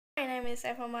name is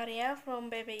Eva Maria from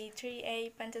BPI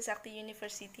 3A Pancasakti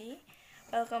University.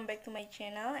 Welcome back to my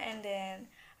channel, and then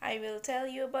I will tell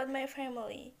you about my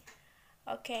family.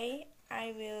 Okay,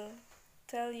 I will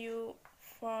tell you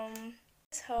from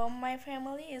home. My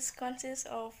family is consists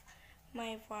of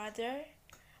my father,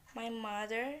 my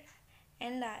mother,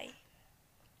 and I.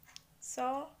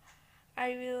 So I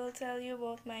will tell you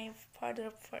about my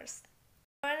father first.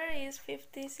 My father is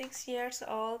 56 years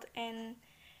old and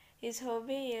his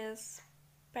hobby is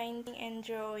painting and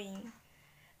drawing.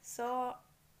 So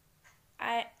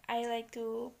I like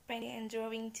to painting and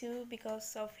drawing too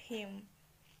because of him.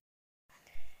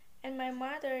 And my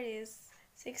mother is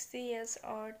 60 years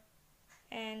old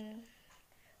and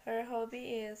her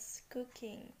hobby is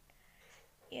cooking.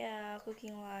 Yeah,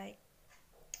 cooking like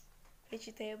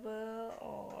vegetable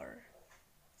or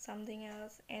something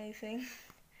else, anything.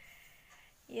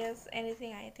 Yes,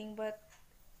 anything I think, but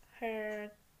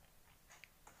her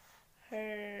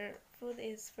her food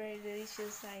is very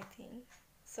delicious, I think.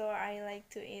 So I like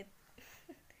to eat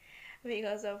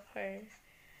because of her.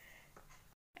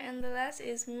 And the last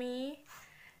is me.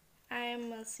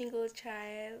 I'm a single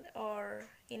child, or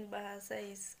in bahasa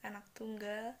is anak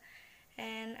tunggal,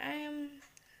 and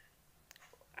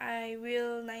I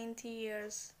will 90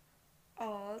 years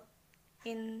old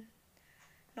in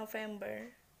November.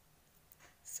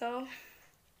 So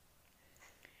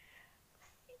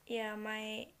yeah,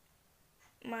 my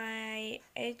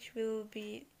age will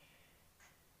be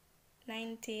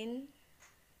 19.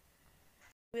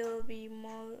 Will be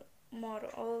more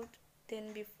old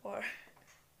than before.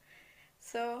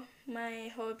 So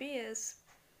my hobby is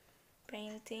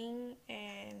painting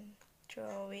and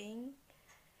drawing.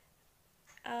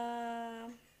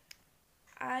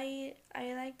 I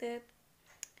like that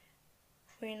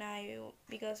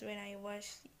because when I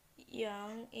was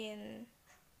young in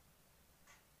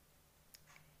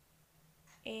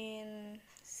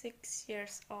 6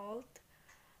 years old,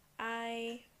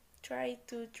 I tried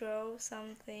to draw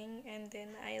something and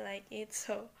then I like it,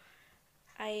 so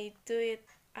I do it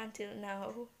until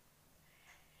now.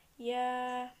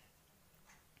 Yeah,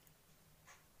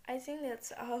 I think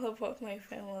that's all about my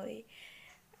family.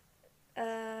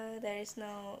 There is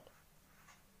no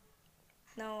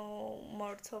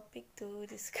more topic to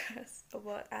discuss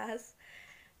about us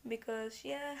because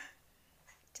yeah,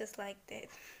 just like that.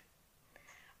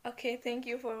 Okay, thank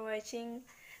you for watching.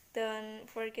 Don't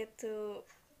forget to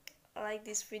like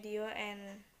this video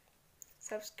and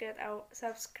subscribe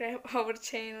our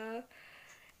channel,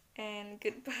 and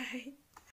goodbye.